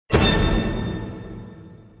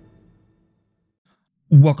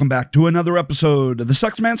Welcome back to another episode of the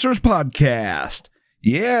Sexmancers Podcast.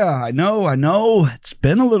 Yeah, I know. It's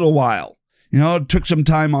been a little while. It took some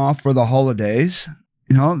time off for the holidays.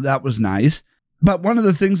 That was nice. But one of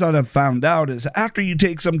the things that I've found out is after you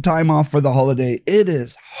take some time off for the holiday, it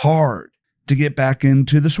is hard to get back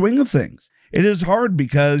into the swing of things. It is hard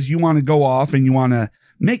because you want to go off and you want to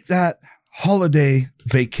make that holiday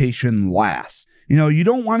vacation last. You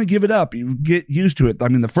don't want to give it up. You get used to it. I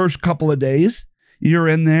mean, the first couple of days, you're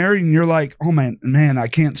in there and you're like, oh man, I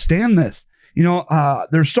can't stand this.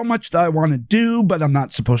 There's so much that I want to do, but I'm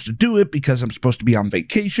not supposed to do it because I'm supposed to be on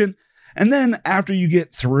vacation. And then after you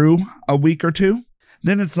get through a week or two,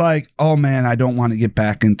 then it's like, oh man, I don't want to get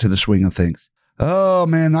back into the swing of things. Oh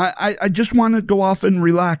man, I just want to go off and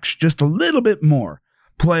relax just a little bit more.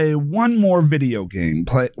 Play one more video game,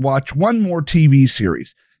 watch one more TV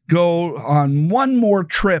series, go on one more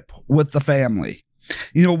trip with the family.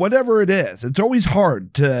 Whatever it is, it's always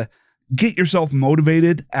hard to get yourself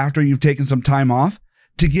motivated after you've taken some time off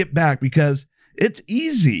to get back because it's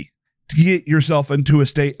easy to get yourself into a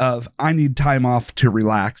state of, I need time off to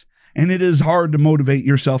relax. And it is hard to motivate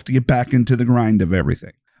yourself to get back into the grind of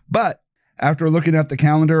everything. But after looking at the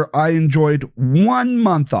calendar, I enjoyed 1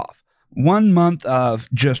 month off, 1 month of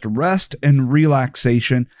just rest and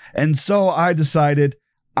relaxation. And so I decided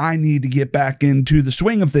I need to get back into the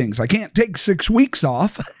swing of things. I can't take 6 weeks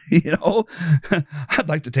off, I'd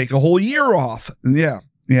like to take a whole year off. Yeah.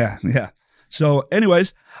 So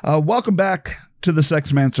anyways, welcome back to the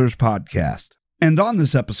Sexmancers Podcast. And on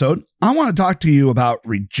this episode, I want to talk to you about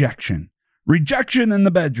rejection. Rejection in the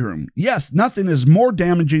bedroom. Yes, nothing is more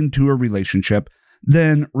damaging to a relationship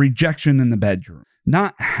than rejection in the bedroom.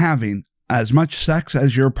 Not having as much sex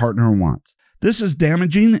as your partner wants. This is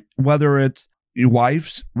damaging, whether it's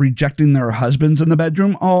wives rejecting their husbands in the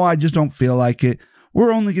bedroom. Oh, I just don't feel like it.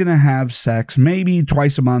 We're only going to have sex maybe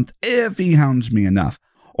twice a month if he hounds me enough.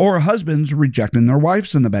 Or husbands rejecting their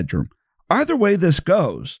wives in the bedroom. Either way this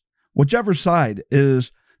goes, whichever side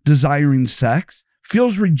is desiring sex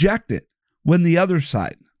feels rejected when the other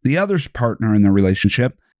side, the other's partner in the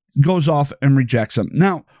relationship, goes off and rejects them.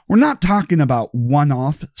 Now, we're not talking about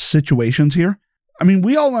one-off situations here. I mean,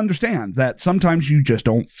 we all understand that sometimes you just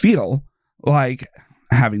don't feel like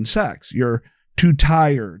having sex. You're too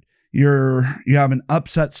tired. You have an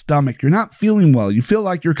upset stomach. You're not feeling well. You feel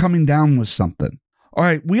like you're coming down with something. All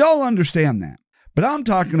right, we all understand that. But I'm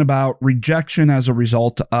talking about rejection as a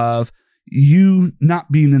result of you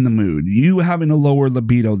not being in the mood, you having a lower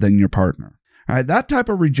libido than your partner. All right, that type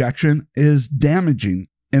of rejection is damaging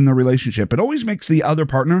in the relationship. It always makes the other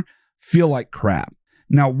partner feel like crap.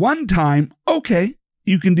 Now, one time, okay,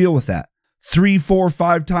 you can deal with that. 3, 4,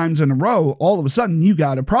 5 times in a row, all of a sudden you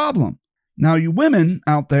got a problem. Now, you women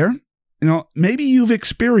out there, maybe you've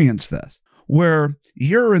experienced this where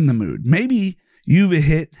you're in the mood. Maybe you've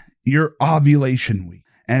hit your ovulation week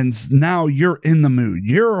and now you're in the mood.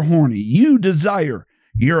 You're horny. You desire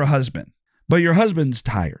your husband, but your husband's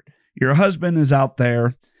tired. Your husband is out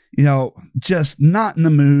there, just not in the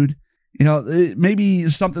mood. Maybe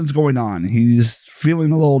something's going on. He's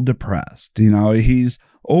feeling a little depressed. He's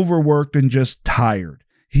overworked and just tired.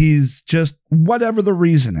 He's just whatever the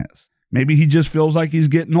reason is. Maybe he just feels like he's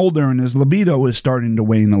getting older and his libido is starting to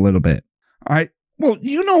wane a little bit. All right. Well,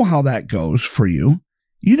 you know how that goes for you.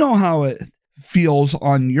 You know how it feels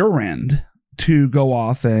on your end to go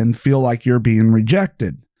off and feel like you're being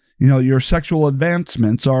rejected. Your sexual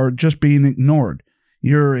advancements are just being ignored.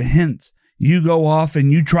 Your hints. You go off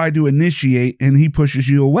and you try to initiate and he pushes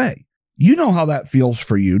you away. You know how that feels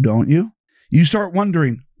for you, don't you? You start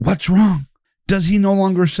wondering, what's wrong? Does he no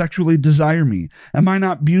longer sexually desire me? Am I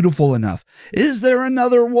not beautiful enough? Is there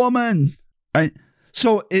another woman? Right?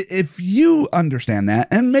 So if you understand that,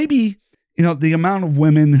 and maybe, the amount of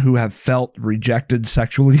women who have felt rejected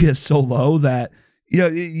sexually is so low that,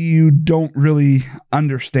 you don't really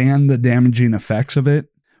understand the damaging effects of it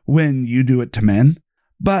when you do it to men.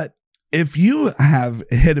 But if you have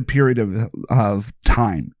hit a period of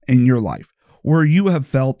time in your life where you have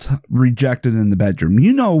felt rejected in the bedroom,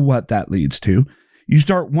 you know what that leads to. You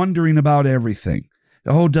start wondering about everything.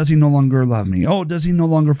 Oh, does he no longer love me? Oh, does he no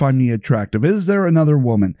longer find me attractive? Is there another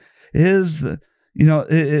woman? Is this,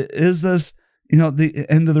 the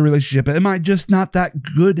end of the relationship? Am I just not that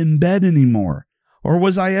good in bed anymore? Or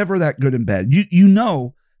was I ever that good in bed?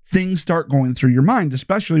 Things start going through your mind,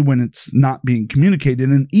 especially when it's not being communicated.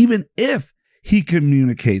 And even if he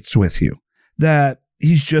communicates with you that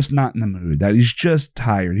he's just not in the mood, that he's just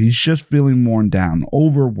tired, he's just feeling worn down,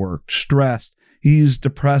 overworked, stressed, he's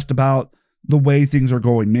depressed about the way things are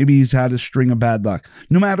going. Maybe he's had a string of bad luck.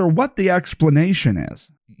 No matter what the explanation is,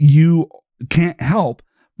 you can't help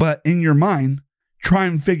but in your mind try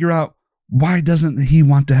and figure out, why doesn't he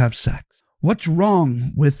want to have sex? What's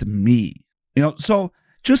wrong with me? So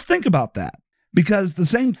just think about that, because the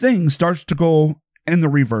same thing starts to go in the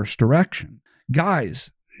reverse direction.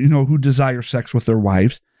 Guys, who desire sex with their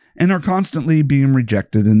wives and are constantly being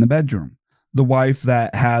rejected in the bedroom. The wife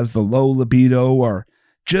that has the low libido or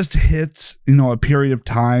just hits, a period of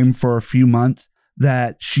time for a few months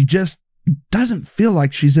that she just doesn't feel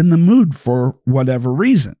like she's in the mood for whatever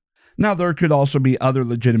reason. Now, there could also be other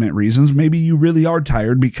legitimate reasons. Maybe you really are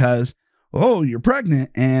tired because, you're pregnant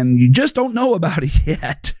and you just don't know about it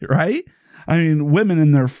yet, right? I mean, women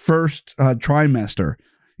in their first trimester,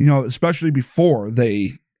 especially before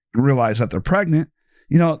they realize that they're pregnant,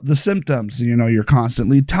 the symptoms, you're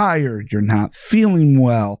constantly tired, you're not feeling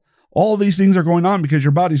well. All these things are going on because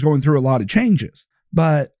your body's going through a lot of changes.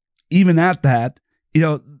 But even at that,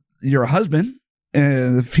 your husband,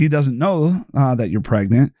 if he doesn't know that you're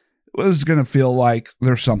pregnant, is going to feel like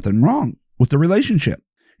there's something wrong with the relationship.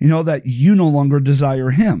 That you no longer desire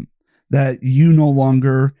him, that you no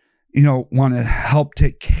longer, want to help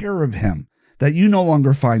take care of him, that you no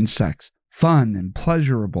longer find sex fun and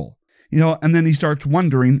pleasurable, and then he starts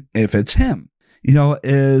wondering if it's him.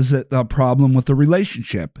 Is it a problem with the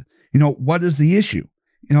relationship? What is the issue?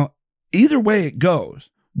 Either way it goes,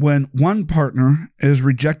 when one partner is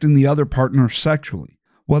rejecting the other partner sexually,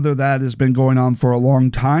 whether that has been going on for a long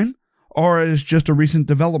time or is just a recent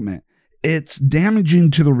development, it's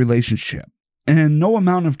damaging to the relationship. And no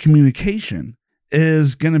amount of communication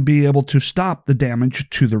is going to be able to stop the damage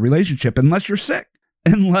to the relationship unless you're sick.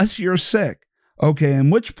 Okay,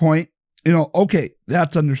 in which point, okay,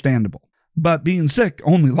 that's understandable. But being sick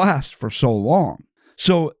only lasts for so long.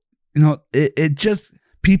 So, it just,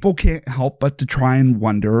 people can't help but to try and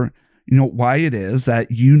wonder, why it is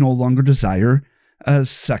that you no longer desire a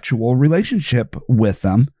sexual relationship with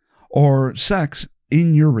them or sex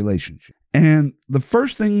in your relationship. And the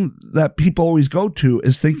first thing that people always go to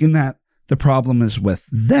is thinking that the problem is with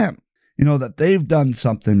them, that they've done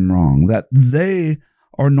something wrong, that they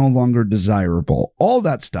are no longer desirable, all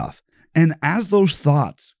that stuff. And as those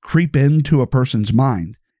thoughts creep into a person's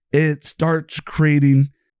mind, it starts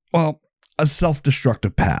creating, a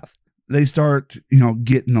self-destructive path. They start,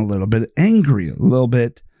 getting a little bit angry, a little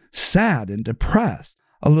bit sad and depressed,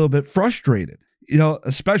 a little bit frustrated,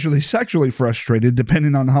 especially sexually frustrated,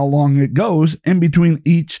 depending on how long it goes in between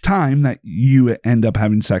each time that you end up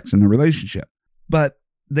having sex in the relationship. But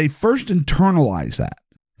they first internalize that,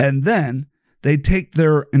 and then they take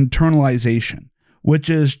their internalization, which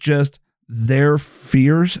is just their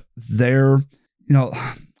fears, their,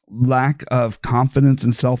 lack of confidence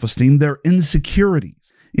and self-esteem, their insecurities,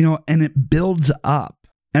 and it builds up.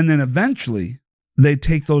 And then eventually they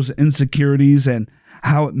take those insecurities and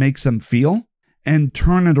how it makes them feel and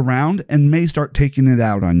turn it around and may start taking it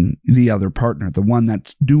out on the other partner, the one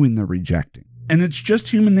that's doing the rejecting. And it's just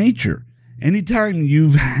human nature. Anytime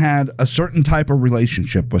you've had a certain type of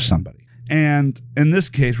relationship with somebody, and in this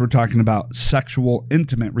case, we're talking about sexual,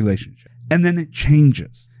 intimate relationship, and then it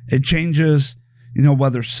changes. It changes,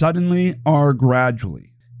 whether suddenly or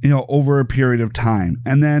gradually, over a period of time.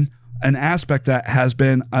 And then an aspect that has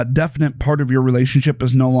been a definite part of your relationship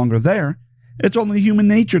is no longer there. It's only human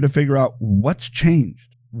nature to figure out what's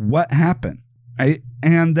changed, what happened, right?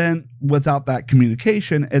 And then without that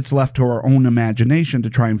communication, it's left to our own imagination to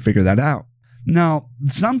try and figure that out. Now,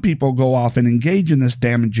 some people go off and engage in this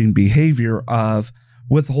damaging behavior of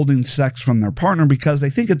withholding sex from their partner because they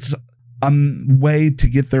think it's a way to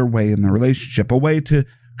get their way in the relationship, a way to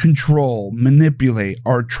control, manipulate,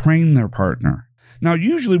 or train their partner. Now,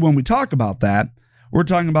 usually when we talk about that, we're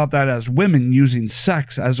talking about that as women using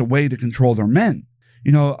sex as a way to control their men.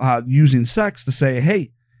 Using sex to say,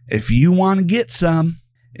 hey, if you want to get some,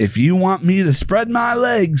 if you want me to spread my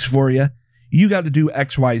legs for you, you got to do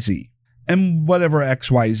XYZ. And whatever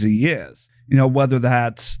XYZ is, whether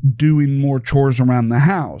that's doing more chores around the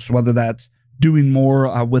house, whether that's doing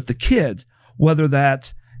more with the kids, whether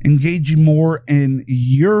that's engaging more in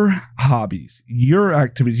your hobbies, your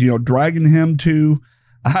activities, dragging him to,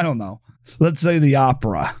 I don't know, let's say the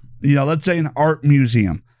opera, let's say an art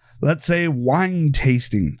museum, let's say wine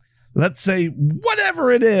tasting, let's say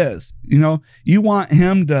whatever it is, you want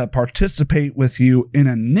him to participate with you in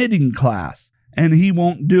a knitting class and he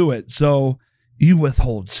won't do it. So you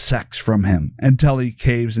withhold sex from him until he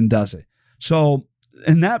caves and does it. So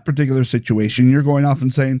in that particular situation, you're going off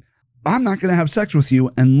and saying, I'm not going to have sex with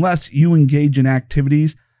you unless you engage in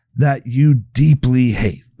activities that you deeply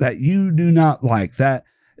hate, that you do not like, that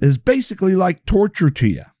is basically like torture to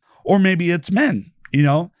you. Or maybe it's men,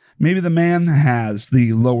 Maybe the man has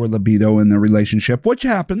the lower libido in the relationship, which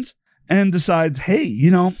happens, and decides, hey,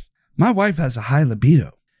 my wife has a high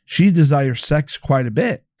libido. She desires sex quite a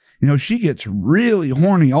bit. She gets really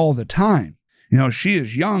horny all the time. She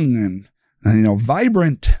is young and,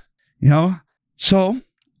 vibrant, So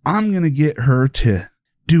I'm going to get her to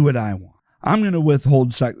do what I want. I'm going to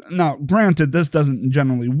withhold sex. Now, granted, this doesn't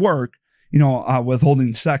generally work,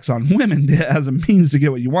 withholding sex on women as a means to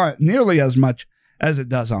get what you want nearly as much as it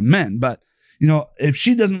does on men. But, if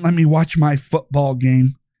she doesn't let me watch my football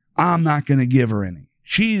game, I'm not going to give her any.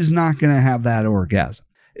 She's not going to have that orgasm.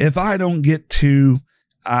 If I don't get to,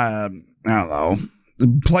 play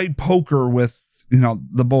poker with,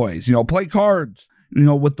 the boys, play cards,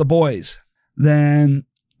 with the boys, then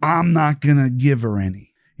I'm not going to give her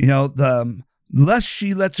any. The less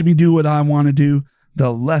she lets me do what I want to do,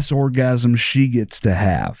 the less orgasm she gets to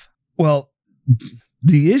have. Well,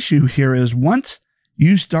 the issue here is once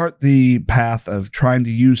you start the path of trying to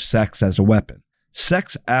use sex as a weapon,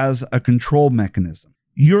 sex as a control mechanism,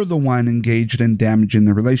 you're the one engaged in damaging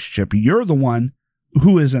the relationship. You're the one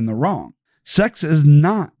who is in the wrong. Sex is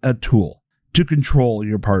not a tool to control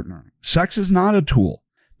your partner. Sex is not a tool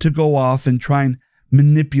to go off and try and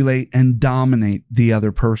manipulate and dominate the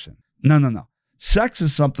other person. No. Sex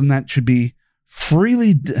is something that should be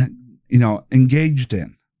freely, engaged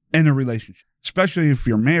in a relationship, especially if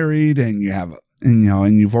you're married and you have,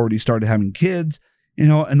 and you've already started having kids,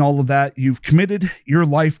 and all of that. You've committed your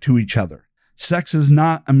life to each other. Sex is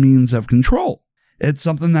not a means of control. It's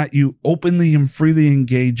something that you openly and freely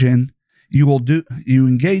engage in. You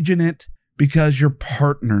engage in it because your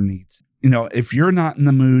partner needs it. If you're not in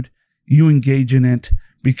the mood, you engage in it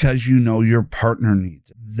because your partner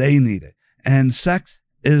needs it. They need it. And sex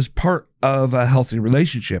is part of a healthy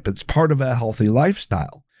relationship. It's part of a healthy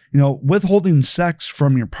lifestyle. Withholding sex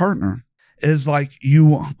from your partner is like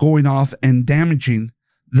you going off and damaging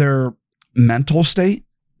their mental state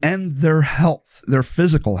and their health, their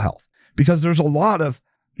physical health, because there's a lot of,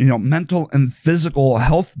 mental and physical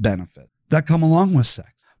health benefits that come along with sex.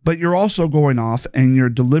 But you're also going off and you're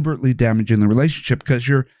deliberately damaging the relationship because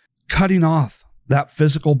you're cutting off that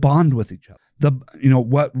physical bond with each other.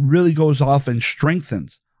 What really goes off and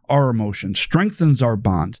strengthens our emotions, strengthens our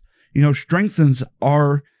bonds, strengthens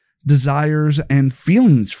our desires and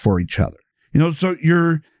feelings for each other. So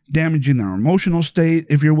you're damaging their emotional state.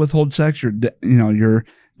 If you withhold sex, you're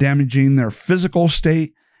damaging their physical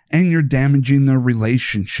state and you're damaging their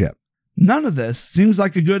relationship. None of this seems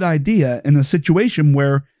like a good idea in a situation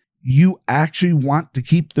where you actually want to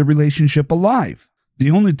keep the relationship alive.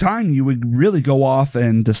 The only time you would really go off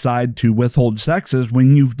and decide to withhold sex is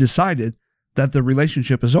when you've decided that the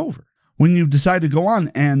relationship is over. When you've decided to go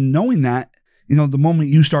on and knowing that, the moment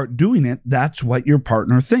you start doing it, that's what your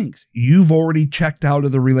partner thinks. You've already checked out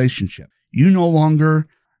of the relationship. You no longer,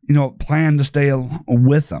 plan to stay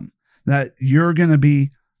with them. That you're going to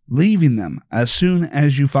be leaving them as soon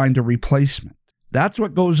as you find a replacement. That's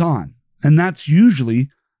what goes on. And that's usually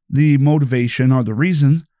the motivation or the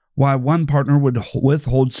reason why one partner would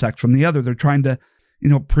withhold sex from the other. They're trying to,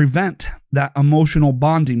 prevent that emotional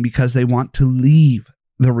bonding because they want to leave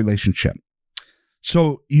the relationship.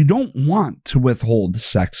 So you don't want to withhold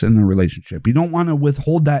sex in the relationship. You don't want to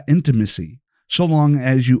withhold that intimacy so long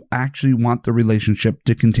as you actually want the relationship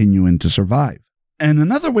to continue and to survive. And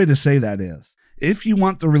another way to say that is, if you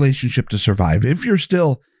want the relationship to survive, if you're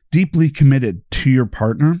still deeply committed to your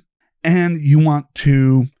partner and you want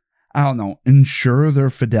to, ensure their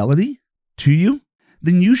fidelity to you,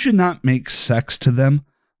 then you should not make sex to them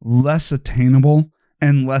less attainable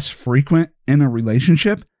and less frequent in a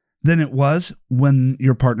relationship than it was when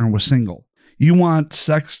your partner was single. You want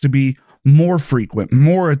sex to be more frequent,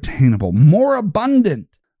 more attainable, more abundant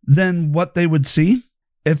than what they would see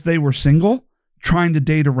if they were single, trying to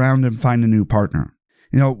date around and find a new partner.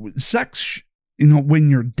 Sex, when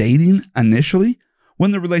you're dating initially,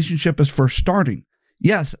 when the relationship is first starting,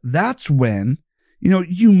 yes, that's when,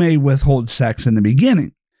 you may withhold sex in the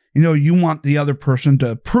beginning. You want the other person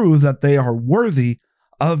to prove that they are worthy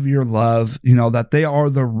of your love, that they are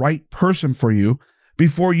the right person for you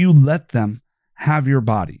before you let them have your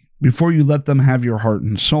body, before you let them have your heart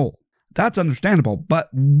and soul. That's understandable. But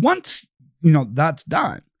once, that's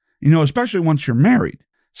done, especially once you're married,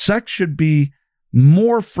 sex should be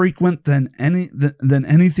more frequent than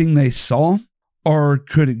anything they saw or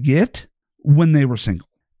could get when they were single.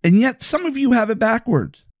 And yet some of you have it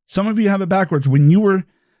backwards. When you were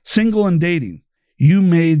single and dating, you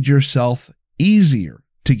made yourself easier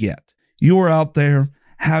to get. You were out there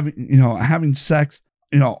having sex,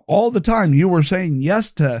 all the time. You were saying yes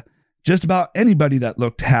to just about anybody that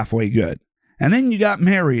looked halfway good. And then you got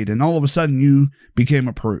married and all of a sudden you became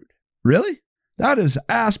a prude. Really? That is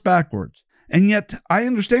ass backwards. And yet I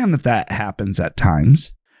understand that that happens at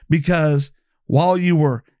times because while you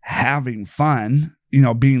were having fun,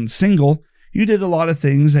 being single, you did a lot of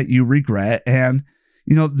things that you regret. And,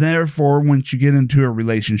 therefore, once you get into a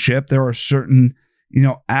relationship, there are certain,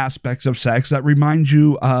 aspects of sex that remind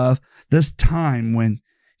you of this time when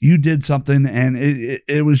you did something and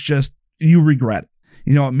it was just, you regret it.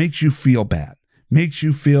 It makes you feel bad, makes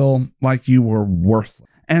you feel like you were worthless.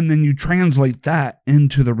 And then you translate that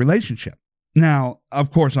into the relationship. Now,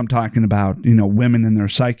 of course, I'm talking about, women and their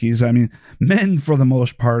psyches. I mean, men, for the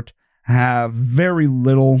most part, have very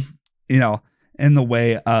little, in the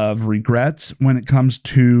way of regrets when it comes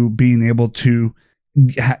to being able to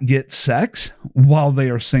get sex while they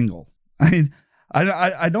are single. I mean,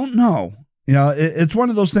 I don't know. It's one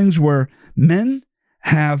of those things where men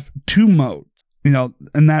have two modes,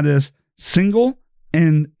 and that is single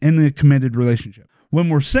and in a committed relationship. When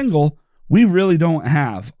we're single, we really don't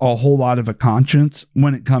have a whole lot of a conscience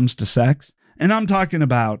when it comes to sex. And I'm talking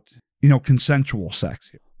about, consensual sex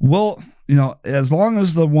here. Well, as long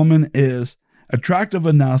as the woman is attractive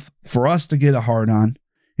enough for us to get a hard on,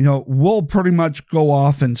 we'll pretty much go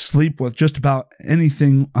off and sleep with just about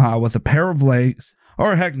anything with a pair of legs,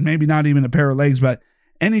 or heck, maybe not even a pair of legs, but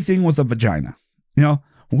anything with a vagina.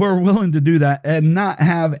 We're willing to do that and not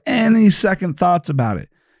have any second thoughts about it.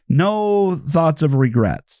 No thoughts of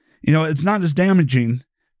regrets. It's not as damaging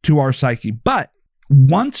to our psyche. But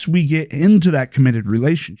once we get into that committed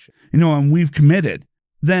relationship, and we've committed,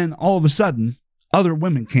 then all of a sudden, other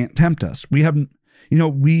women can't tempt us. We haven't,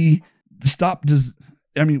 we stopped.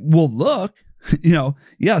 We'll look,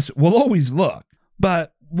 yes, we'll always look,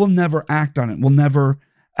 but we'll never act on it. We'll never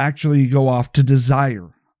actually go off to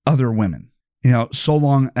desire other women, so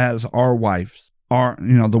long as our wives are,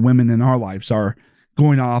 the women in our lives are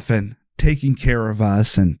going off and taking care of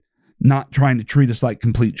us and not trying to treat us like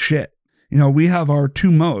complete shit. We have our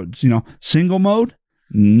two modes, single mode,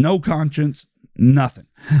 no conscience, nothing.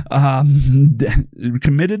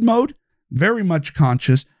 Committed mode, very much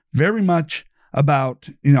conscious, very much about,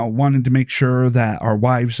 wanting to make sure that our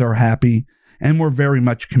wives are happy, and we're very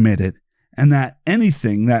much committed, and that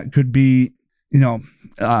anything that could be,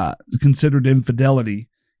 considered infidelity,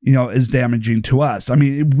 is damaging to us. I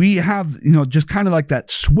mean, we have, just kind of like that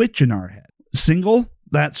switch in our head. Single,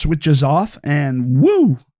 that switches off and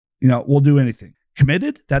woo, we'll do anything.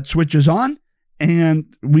 Committed, that switches on, and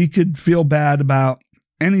we could feel bad about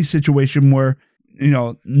any situation where,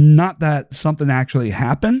 not that something actually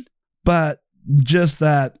happened, but just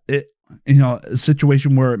that it, a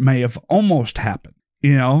situation where it may have almost happened,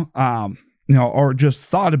 or just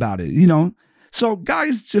thought about it, So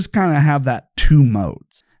guys just kind of have that two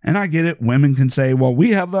modes. And I get it. Women can say, well,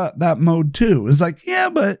 we have that mode too. It's like, yeah,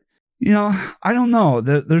 but, I don't know.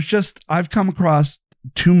 There's just, I've come across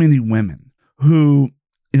too many women who,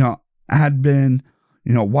 had been,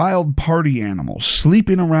 wild party animals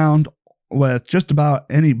sleeping around with just about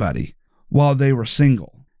anybody while they were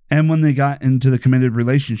single. And when they got into the committed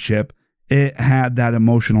relationship, it had that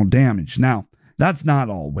emotional damage. Now, that's not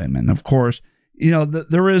all women. Of course,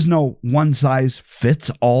 there is no one size fits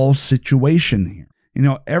all situation here.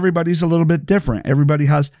 Everybody's a little bit different. Everybody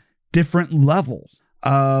has different levels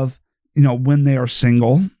of, when they are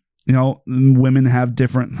single. Women have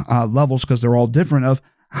different levels because they're all different of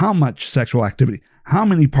how much sexual activity, how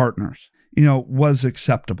many partners, was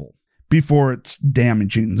acceptable before it's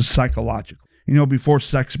damaging psychologically, before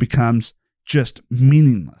sex becomes just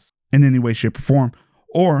meaningless in any way, shape, or form,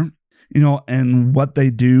 or, and what they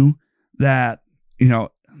do that,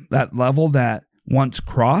 that level that once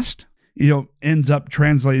crossed, ends up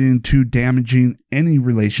translating to damaging any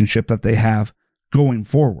relationship that they have going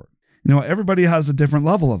forward. Everybody has a different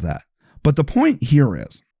level of that. But the point here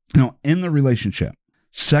is, in the relationship,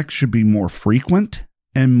 sex should be more frequent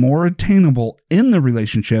and more attainable in the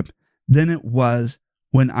relationship than it was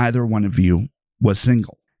when either one of you was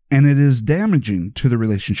single. And it is damaging to the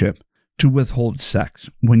relationship to withhold sex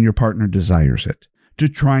when your partner desires it, to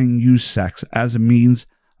try and use sex as a means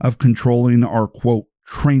of controlling or, quote,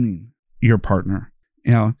 training your partner.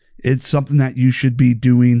 It's something that you should be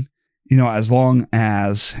doing, as long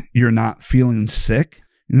as you're not feeling sick,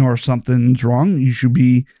 or something's wrong. You should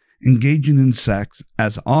be engaging in sex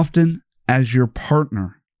as often as your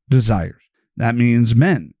partner desires. That means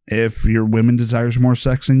men. If your women desires more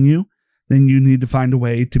sex than you, then you need to find a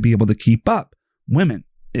way to be able to keep up. Women,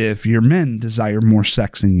 if your men desire more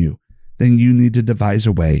sex than you, then you need to devise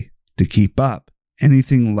a way to keep up.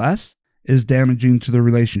 Anything less is damaging to the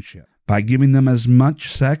relationship. By giving them as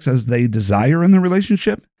much sex as they desire in the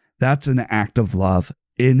relationship, That's an act of love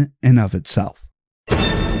in and of itself.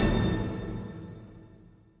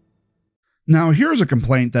 Now, here's a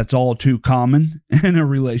complaint that's all too common in a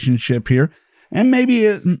relationship here, and maybe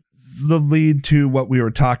it's the lead to what we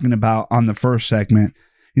were talking about on the first segment.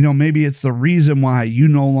 Maybe it's the reason why you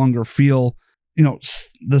no longer feel,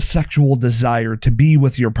 the sexual desire to be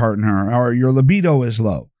with your partner, or your libido is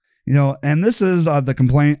low. And this is the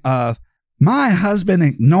complaint of, my husband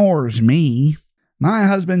ignores me. My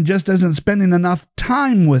husband just isn't spending enough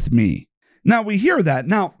time with me. Now, we hear that.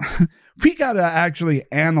 Now, we got to actually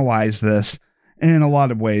analyze this in a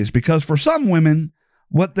lot of ways, because for some women,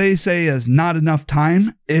 what they say is not enough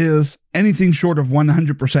time is anything short of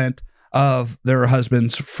 100% of their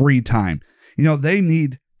husband's free time. They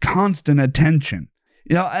need constant attention.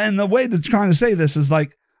 And the way to try to say this is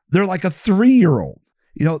like, they're like a 3-year-old.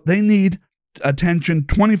 They need attention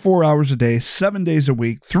 24 hours a day, 7 days a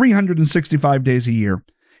week, 365 days a year,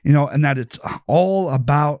 and that it's all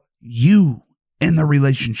about you in the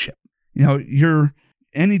relationship.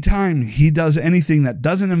 Anytime he does anything that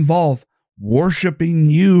doesn't involve worshiping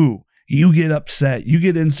you, you get upset, you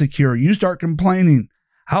get insecure, you start complaining.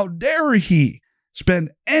 How dare he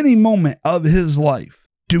spend any moment of his life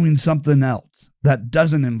doing something else that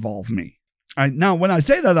doesn't involve me? All right, now, when I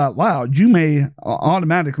say that out loud, you may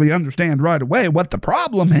automatically understand right away what the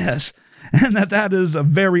problem is, and that is a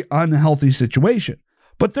very unhealthy situation.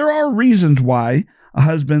 But there are reasons why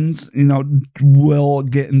husbands, will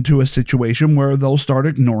get into a situation where they'll start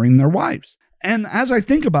ignoring their wives. And as I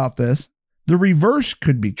think about this, the reverse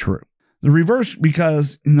could be true. The reverse,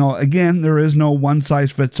 because, again, there is no one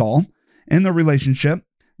size fits all in the relationship.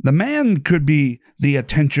 The man could be the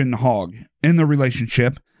attention hog in the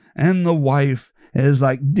relationship, and the wife is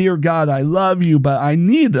like, dear God, I love you, but I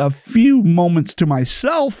need a few moments to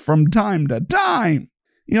myself from time to time.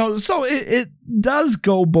 So it does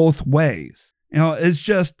go both ways. It's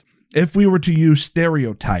just, if we were to use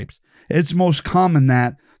stereotypes, it's most common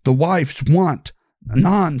that the wives want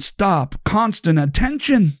non-stop, constant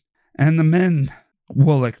attention, and the men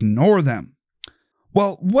will ignore them.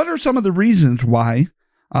 Well, what are some of the reasons why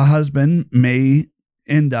a husband may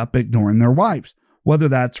end up ignoring their wives? Whether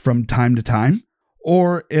that's from time to time,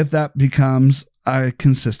 or if that becomes a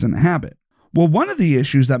consistent habit. Well, one of the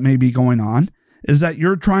issues that may be going on is that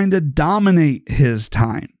you're trying to dominate his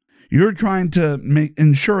time. You're trying to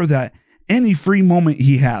ensure that any free moment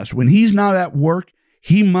he has, when he's not at work,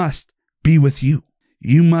 he must be with you.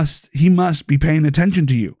 He must be paying attention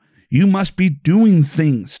to you. You must be doing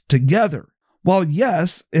things together. Well,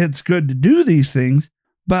 yes, it's good to do these things,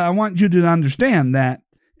 but I want you to understand that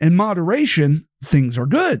in moderation, things are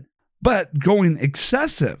good. But going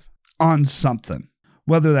excessive on something,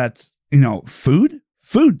 whether that's, food,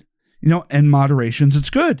 in moderations, it's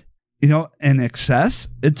good. In excess,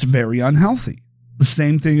 it's very unhealthy. The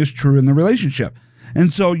same thing is true in the relationship.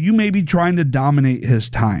 And so you may be trying to dominate his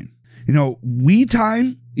time. We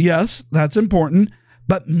time, yes, that's important,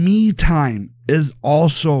 but me time is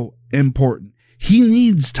also important. He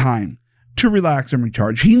needs time to relax and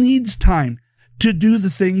recharge. He needs time to do the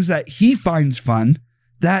things that he finds fun,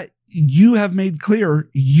 that you have made clear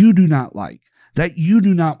you do not like, that you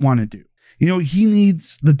do not want to do. He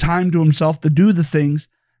needs the time to himself to do the things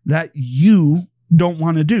that you don't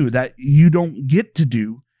want to do, that you don't get to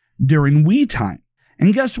do during we time.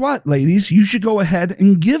 And guess what, ladies? You should go ahead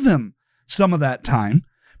and give him some of that time,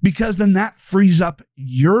 because then that frees up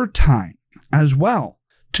your time as well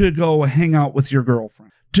to go hang out with your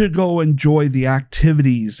girlfriend, to go enjoy the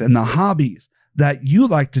activities and the hobbies that you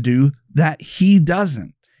like to do that he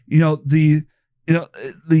doesn't. The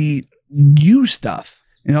you stuff,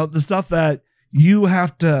 the stuff that you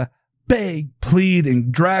have to beg, plead,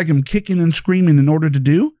 and drag him kicking and screaming in order to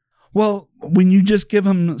do. Well, when you just give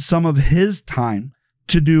him some of his time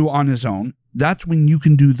to do on his own, that's when you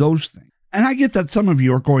can do those things. And I get that some of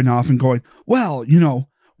you are going off and going, well,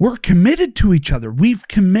 we're committed to each other. We've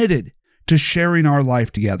committed to sharing our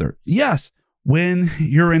life together. Yes, when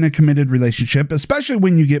you're in a committed relationship, especially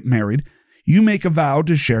when you get married, you make a vow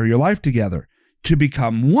to share your life together, to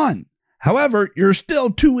become one. However, you're still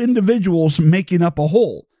two individuals making up a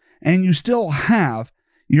whole, and you still have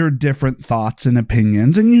your different thoughts and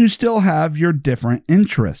opinions, and you still have your different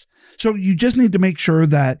interests. So you just need to make sure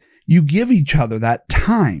that you give each other that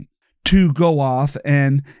time to go off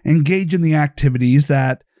and engage in the activities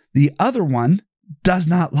that the other one does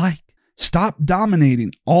not like. Stop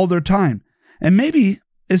dominating all their time. And maybe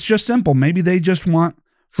it's just simple. Maybe they just want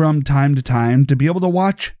from time to time to be able to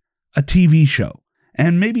watch a TV show.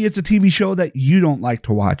 And maybe it's a TV show that you don't like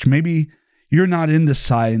to watch. Maybe you're not into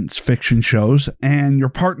science fiction shows and your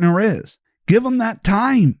partner is. Give them that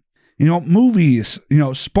time. movies,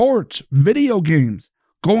 sports, video games,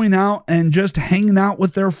 going out and just hanging out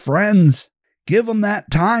with their friends. Give them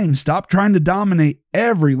that time. Stop trying to dominate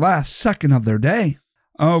every last second of their day.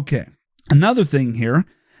 Okay. Another thing here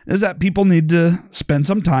is that people need to spend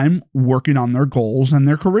some time working on their goals and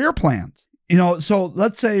their career plans. So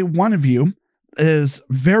let's say one of you is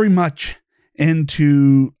very much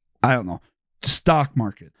into, stock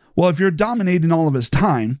market. Well, if you're dominating all of his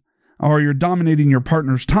time, or you're dominating your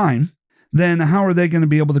partner's time, then how are they going to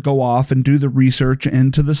be able to go off and do the research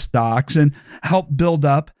into the stocks and help build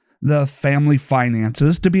up the family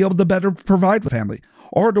finances to be able to better provide for the family,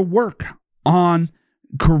 or to work on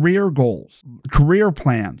career goals, career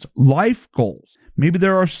plans, life goals? Maybe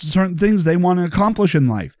there are certain things they want to accomplish in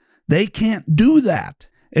life. They can't do that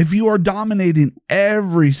if you are dominating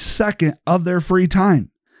every second of their free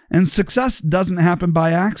time. And success doesn't happen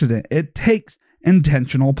by accident. It takes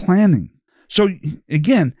intentional planning. So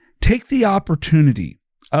again, take the opportunity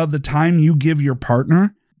of the time you give your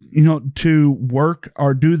partner, to work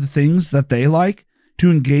or do the things that they like,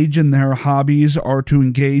 to engage in their hobbies, or to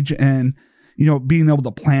engage in, being able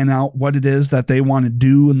to plan out what it is that they want to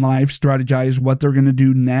do in life, strategize what they're going to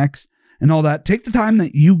do next, and all that. Take the time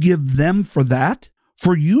that you give them for that,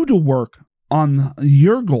 for you to work on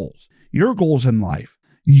your goals in life,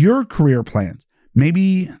 your career plans.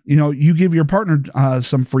 Maybe, you give your partner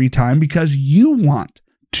some free time because you want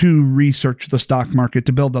to research the stock market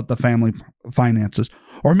to build up the family finances.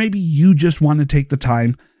 Or maybe you just want to take the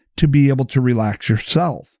time to be able to relax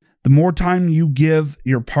yourself. The more time you give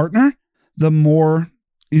your partner, the more,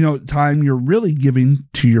 time you're really giving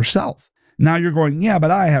to yourself. Now you're going, yeah,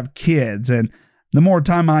 but I have kids. And the more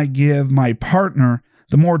time I give my partner,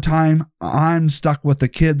 the more time I'm stuck with the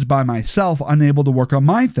kids by myself, unable to work on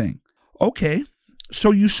my thing. Okay,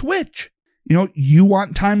 so you switch. You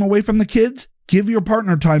want time away from the kids? Give your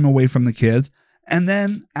partner time away from the kids. And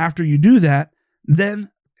then after you do that, then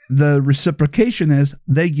the reciprocation is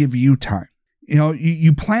they give you time.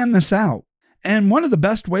 You plan this out. And one of the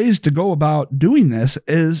best ways to go about doing this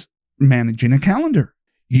is managing a calendar.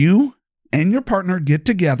 You and your partner get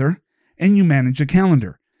together and you manage a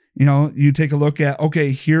calendar. You take a look at,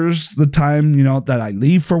 okay, here's the time, that I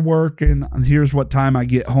leave for work, and here's what time I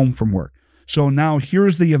get home from work. So now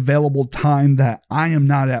here's the available time that I am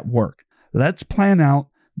not at work. Let's plan out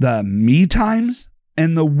the me times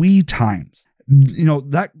and the we times.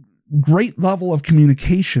 That great level of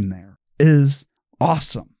communication there is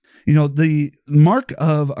awesome. The mark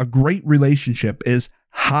of a great relationship is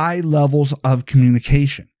high levels of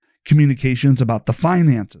communication. Communications about the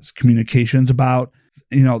finances, communications about,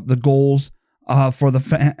 the goals for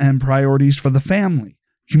the and priorities for the family,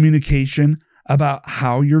 communication about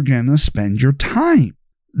how you're going to spend your time.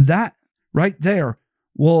 That right there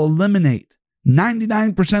will eliminate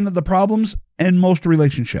 99% of the problems in most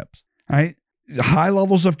relationships, right? High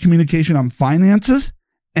levels of communication on finances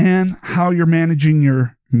and how you're managing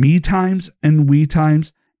your me times and we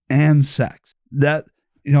times and sex. That,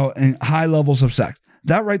 and high levels of sex.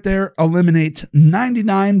 That right there eliminates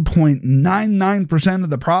 99.99% of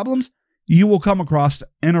the problems you will come across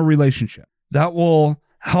in a relationship. That will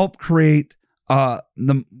help create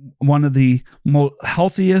one of the most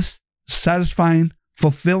healthiest, satisfying,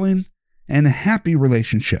 fulfilling, and happy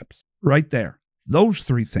relationships. Right there. Those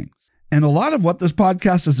three things. And a lot of what this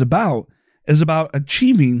podcast is about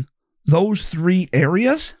achieving those three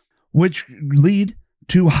areas, which lead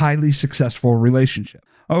to highly successful relationships.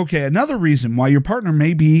 Okay, another reason why your partner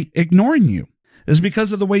may be ignoring you is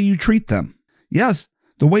because of the way you treat them. Yes,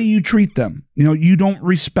 the way you treat them. You don't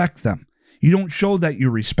respect them. You don't show that you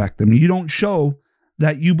respect them. You don't show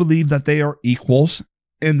that you believe that they are equals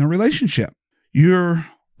in the relationship. You're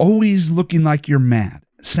always looking like you're mad,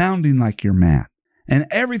 sounding like you're mad. And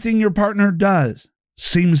everything your partner does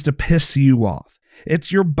seems to piss you off.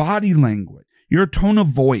 It's your body language, your tone of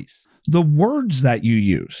voice, the words that you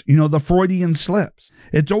use, the Freudian slips.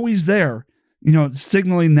 It's always there,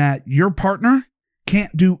 signaling that your partner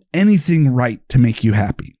can't do anything right to make you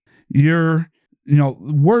happy. Your,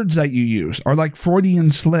 words that you use are like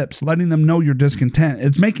Freudian slips, letting them know you're discontent.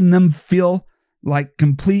 It's making them feel like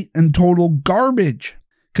complete and total garbage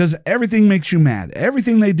because everything makes you mad.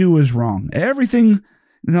 Everything they do is wrong. Everything,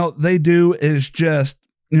 they do is just,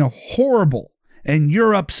 horrible. And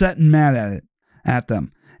you're upset and mad at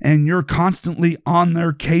them. And you're constantly on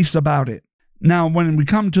their case about it. Now, when we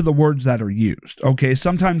come to the words that are used, okay,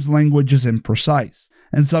 sometimes language is imprecise.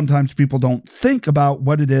 And sometimes people don't think about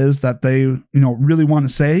what it is that they, really want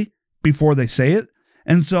to say before they say it.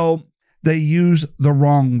 And so they use the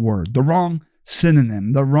wrong word, the wrong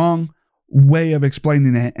synonym, the wrong way of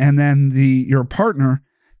explaining it. And then your partner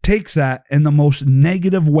takes that in the most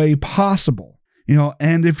negative way possible.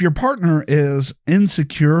 And if your partner is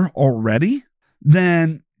insecure already,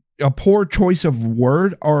 then a poor choice of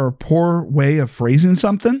word or a poor way of phrasing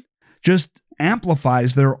something just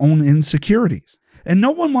amplifies their own insecurities. And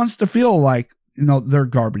no one wants to feel like, they're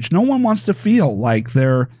garbage. No one wants to feel like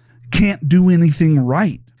they can't do anything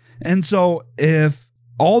right. And so if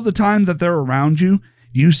all the time that they're around you,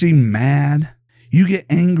 you seem mad, you get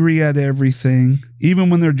angry at everything, even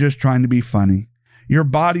when they're just trying to be funny, your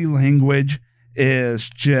body language is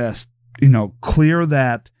just, clear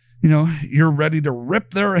that, you're ready to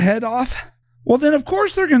rip their head off, well, then of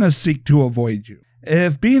course they're going to seek to avoid you.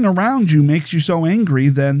 If being around you makes you so angry,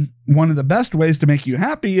 then one of the best ways to make you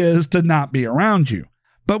happy is to not be around you.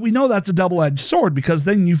 But we know that's a double-edged sword, because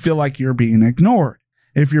then you feel like you're being ignored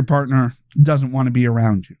if your partner doesn't want to be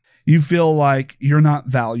around you. You feel like you're not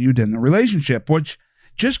valued in the relationship, which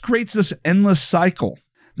just creates this endless cycle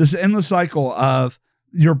of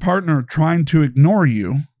your partner trying to ignore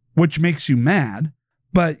you, which makes you mad.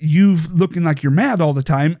 But you looking like you're mad all the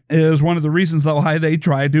time is one of the reasons why they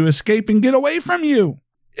try to escape and get away from you.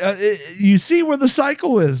 You see where the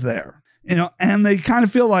cycle is there, and they kind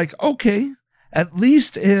of feel like, okay, at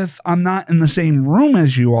least if I'm not in the same room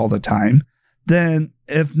as you all the time, then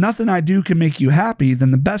if nothing I do can make you happy,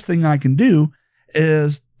 then the best thing I can do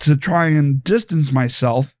is to try and distance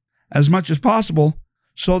myself as much as possible,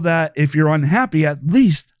 so that if you're unhappy, at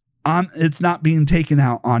least it's not being taken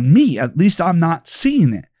out on me. At least I'm not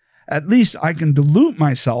seeing it. At least I can dilute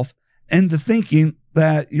myself into thinking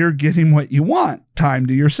that you're getting what you want, time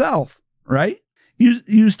to yourself, right?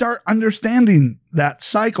 You start understanding that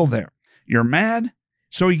cycle there. You're mad,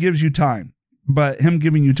 so he gives you time. But him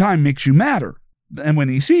giving you time makes you madder. And when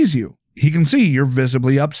he sees you, he can see you're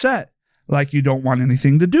visibly upset, like you don't want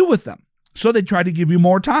anything to do with them. So they try to give you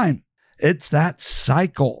more time. It's that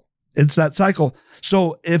cycle.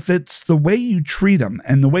 So if it's the way you treat them,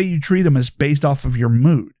 and the way you treat them is based off of your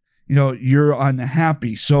mood, you're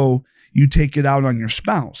unhappy, so you take it out on your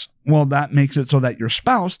spouse. Well, that makes it so that your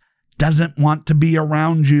spouse doesn't want to be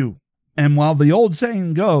around you. And while the old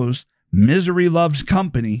saying goes, misery loves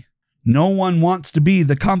company, no one wants to be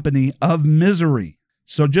the company of misery.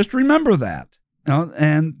 So just remember that.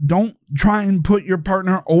 And don't try and put your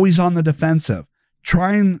partner always on the defensive.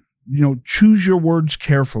 Try and, choose your words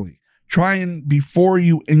carefully. Try and, before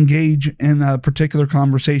you engage in a particular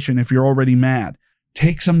conversation, if you're already mad,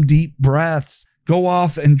 take some deep breaths. Go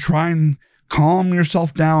off and try and calm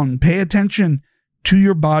yourself down. Pay attention to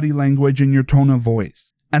your body language and your tone of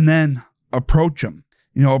voice. And then approach them.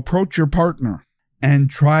 Approach your partner and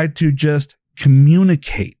try to just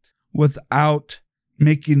communicate without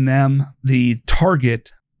making them the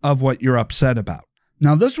target of what you're upset about.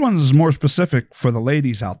 Now, this one is more specific for the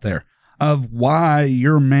ladies out there, of why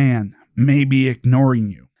your man may be ignoring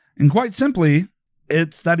you. And quite simply,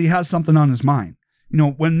 it's that he has something on his mind.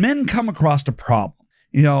 When men come across a problem,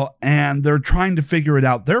 and they're trying to figure it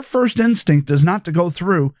out, their first instinct is not to go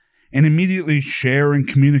through and immediately share and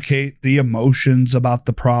communicate the emotions about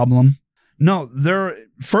the problem. No, their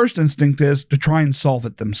first instinct is to try and solve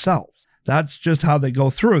it themselves. That's just how they go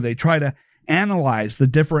through. They try to analyze the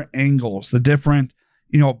different angles, the different,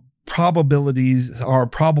 probabilities or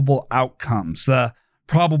probable outcomes, the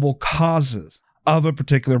probable causes of a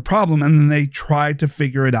particular problem, and then they try to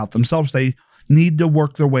figure it out themselves. They need to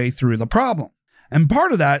work their way through the problem. And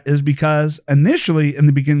part of that is because initially, in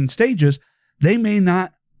the beginning stages, they may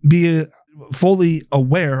not be fully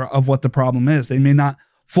aware of what the problem is. They may not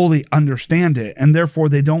fully understand it, and therefore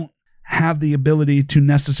they don't have the ability to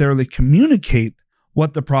necessarily communicate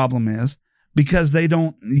what the problem is, because they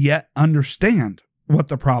don't yet understand what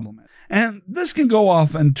the problem is. And this can go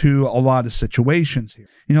off into a lot of situations here,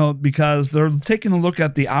 because they're taking a look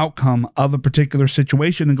at the outcome of a particular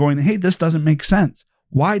situation and going, hey, this doesn't make sense.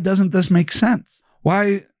 Why doesn't this make sense?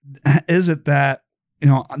 Why is it that,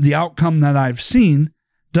 the outcome that I've seen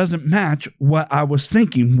doesn't match what I was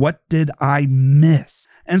thinking? What did I miss?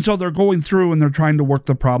 And so they're going through and they're trying to work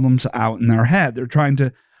the problems out in their head. They're trying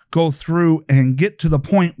to go through and get to the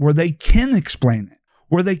point where they can explain it,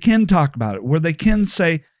 where they can talk about it, where they can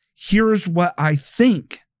say, here's what I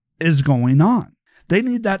think is going on. They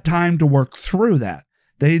need that time to work through that.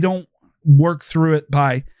 They don't work through it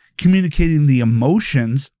by communicating the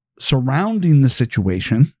emotions surrounding the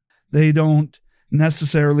situation. They don't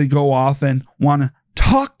necessarily go off and want to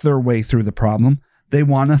talk their way through the problem. They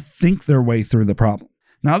want to think their way through the problem.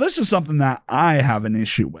 Now, this is something that I have an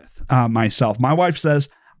issue with myself. My wife says,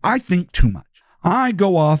 I think too much. I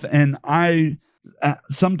go off and I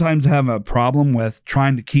sometimes have a problem with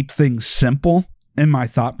trying to keep things simple in my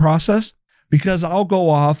thought process, because I'll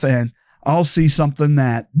go off and I'll see something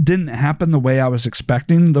that didn't happen the way I was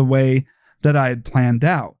expecting, the way that I had planned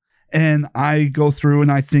out. And I go through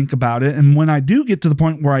and I think about it. And when I do get to the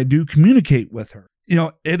point where I do communicate with her,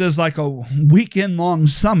 it is like a weekend long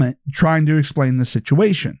summit trying to explain the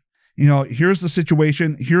situation. Here's the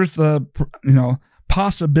situation. Here's the,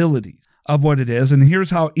 possibility of what it is. And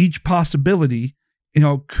here's how each possibility,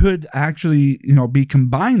 could actually, be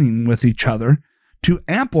combining with each other to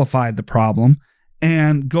amplify the problem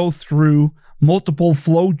and go through multiple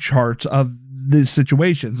flow charts of these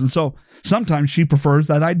situations. And so sometimes she prefers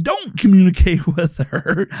that I don't communicate with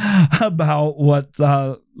her about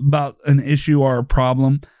about an issue or a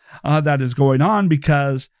problem that is going on,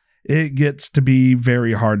 because it gets to be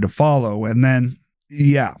very hard to follow. And then,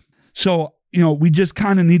 so, we just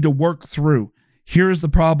kind of need to work through, here's the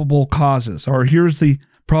probable causes, or here's the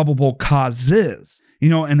probable causes,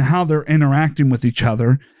 and how they're interacting with each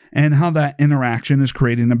other and how that interaction is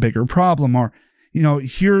creating a bigger problem. Or,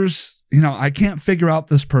 here's, I can't figure out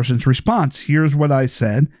this person's response. Here's what I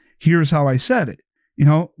said. Here's how I said it.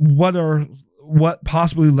 What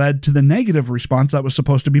possibly led to the negative response that was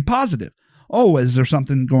supposed to be positive? Oh, is there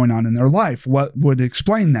something going on in their life? What would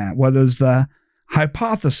explain that? What is the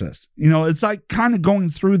hypothesis? It's like kind of going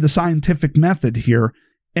through the scientific method here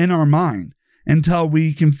in our mind until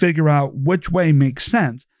we can figure out which way makes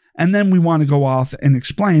sense. And then we want to go off and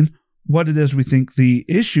explain what it is we think the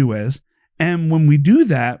issue is. And when we do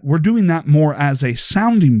that, we're doing that more as a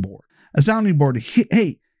sounding board. A sounding board,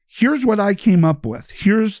 hey, here's what I came up with.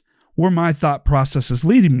 Here's where my thought process is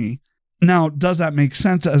leading me. Now, does that make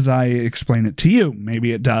sense as I explain it to you?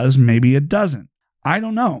 Maybe it does, maybe it doesn't. I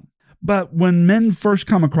don't know. But when men first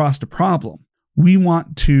come across a problem, we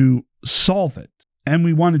want to solve it. And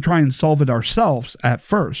we want to try and solve it ourselves at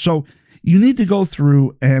first. So you need to go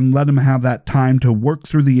through and let him have that time to work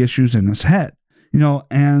through the issues in his head.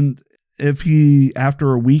 And if he,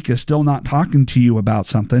 after a week, is still not talking to you about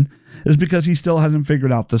something, it's because he still hasn't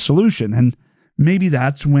figured out the solution. And maybe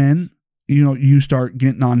that's when, you start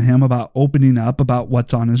getting on him about opening up about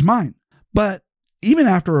what's on his mind. But even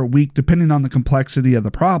after a week, depending on the complexity of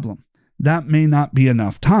the problem, that may not be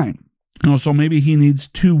enough time. So maybe he needs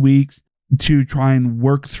 2 weeks to try and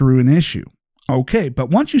work through an issue. Okay, but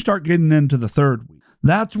once you start getting into the third week,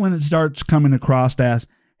 that's when it starts coming across as,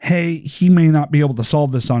 hey, he may not be able to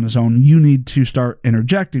solve this on his own. You need to start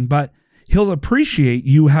interjecting, but he'll appreciate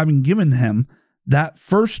you having given him that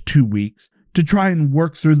first 2 weeks to try and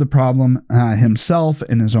work through the problem himself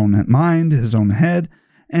in his own mind, his own head,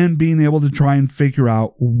 and being able to try and figure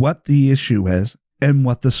out what the issue is and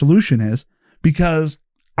what the solution is. Because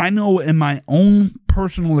I know in my own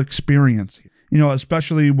personal experience,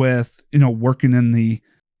 especially with, working in the,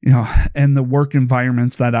 in the work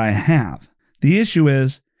environments that I have, the issue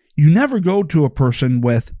is you never go to a person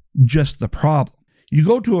with just the problem. You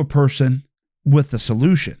go to a person with the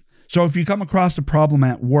solution. So if you come across a problem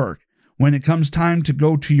at work, when it comes time to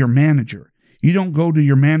go to your manager, you don't go to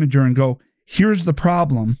your manager and go, here's the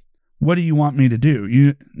problem. What do you want me to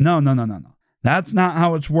do? No. That's not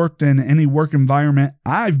how it's worked in any work environment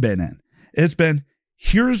I've been in. It's been,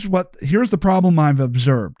 here's the problem I've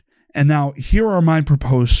observed. And now here are my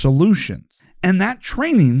proposed solutions. And that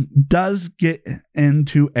training does get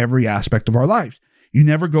into every aspect of our lives. You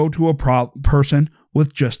never go to a person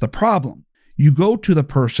with just the problem. You go to the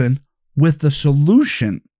person with the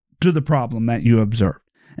solution to the problem that you observed.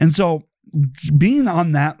 And so being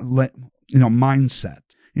on that, mindset,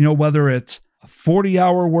 whether it's a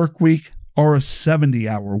 40-hour work week or a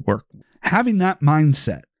 70-hour work week, having that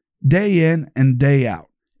mindset day in and day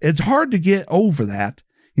out, it's hard to get over that.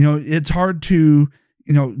 It's hard to,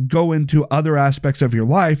 go into other aspects of your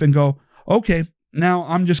life and go, okay, now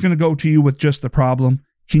I'm just going to go to you with just the problem.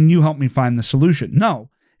 Can you help me find the solution?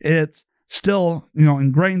 No, it's still,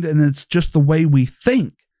 ingrained, and it's just the way we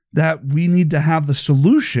think that we need to have the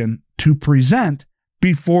solution to present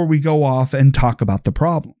before we go off and talk about the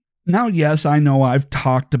problem. Now, yes, I know I've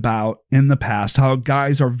talked about in the past how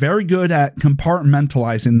guys are very good at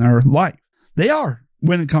compartmentalizing their life. They are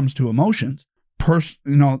when it comes to emotions.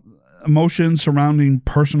 Emotions surrounding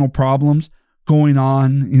personal problems going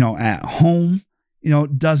on, at home,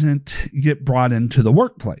 doesn't get brought into the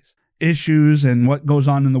workplace. Issues and what goes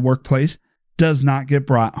on in the workplace does not get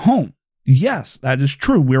brought home. Yes, that is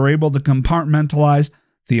true. We're able to compartmentalize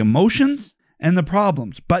the emotions and the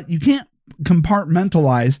problems, but you can't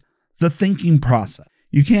compartmentalize the thinking process.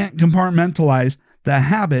 You can't compartmentalize the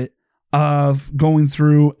habit of going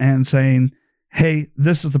through and saying, hey,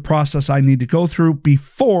 this is the process I need to go through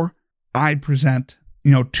before I present,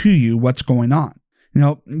 to you what's going on.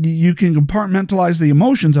 You can compartmentalize the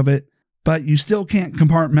emotions of it, but you still can't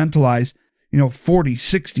compartmentalize, 40,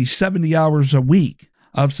 60, 70 hours a week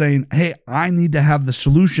of saying, hey, I need to have the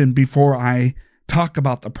solution before I talk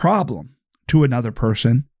about the problem to another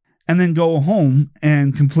person, and then go home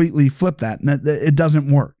and completely flip that. And it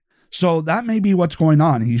doesn't work. So that may be what's going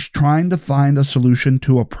on. He's trying to find a solution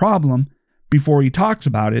to a problem before he talks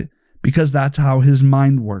about it, because that's how his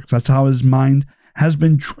mind works. That's how his mind has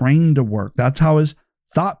been trained to work. That's how his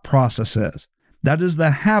thought process is. That is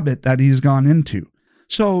the habit that he's gone into.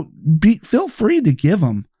 So feel free to give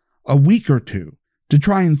him a week or two to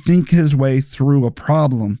try and think his way through a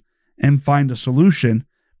problem and find a solution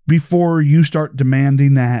before you start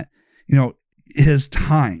demanding that, his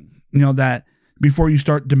time, that before you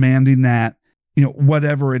start demanding that,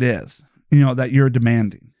 whatever it is, that you're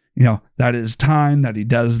demanding, that is time, that he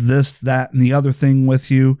does this, that, and the other thing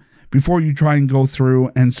with you, before you try and go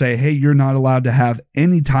through and say, hey, you're not allowed to have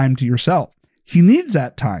any time to yourself. He needs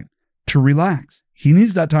that time to relax. He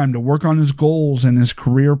needs that time to work on his goals and his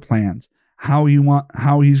career plans, how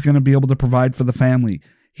he's going to be able to provide for the family.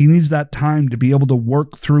 He needs that time to be able to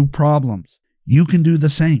work through problems. You can do the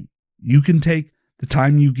same. You can take the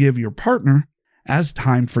time you give your partner as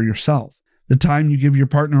time for yourself. The time you give your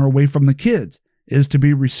partner away from the kids is to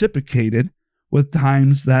be reciprocated with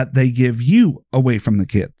times that they give you away from the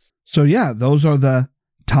kids. So yeah, those are the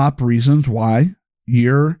top reasons why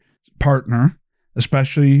your partner,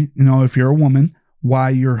 especially, if you're a woman, why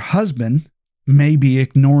your husband may be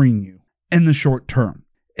ignoring you in the short term.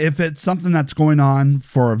 If it's something that's going on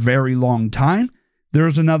for a very long time,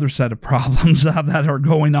 there's another set of problems that are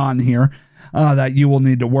going on here that you will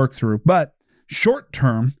need to work through. But short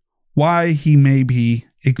term, why he may be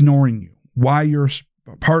ignoring you, why your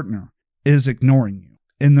partner is ignoring you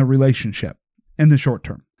in the relationship in the short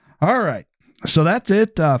term. All right. So that's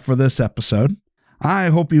it for this episode. I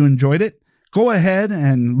hope you enjoyed it. Go ahead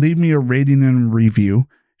and leave me a rating and review.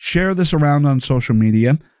 Share this around on social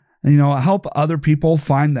media. Help other people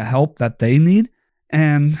find the help that they need.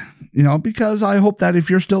 And, because I hope that if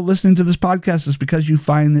you're still listening to this podcast, it's because you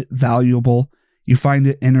find it valuable, you find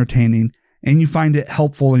it entertaining, and you find it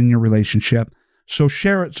helpful in your relationship. So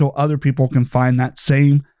share it so other people can find that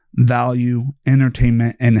same value,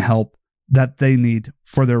 entertainment, and help that they need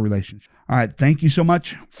for their relationship. All right. Thank you so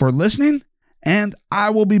much for listening, and I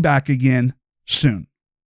will be back again soon.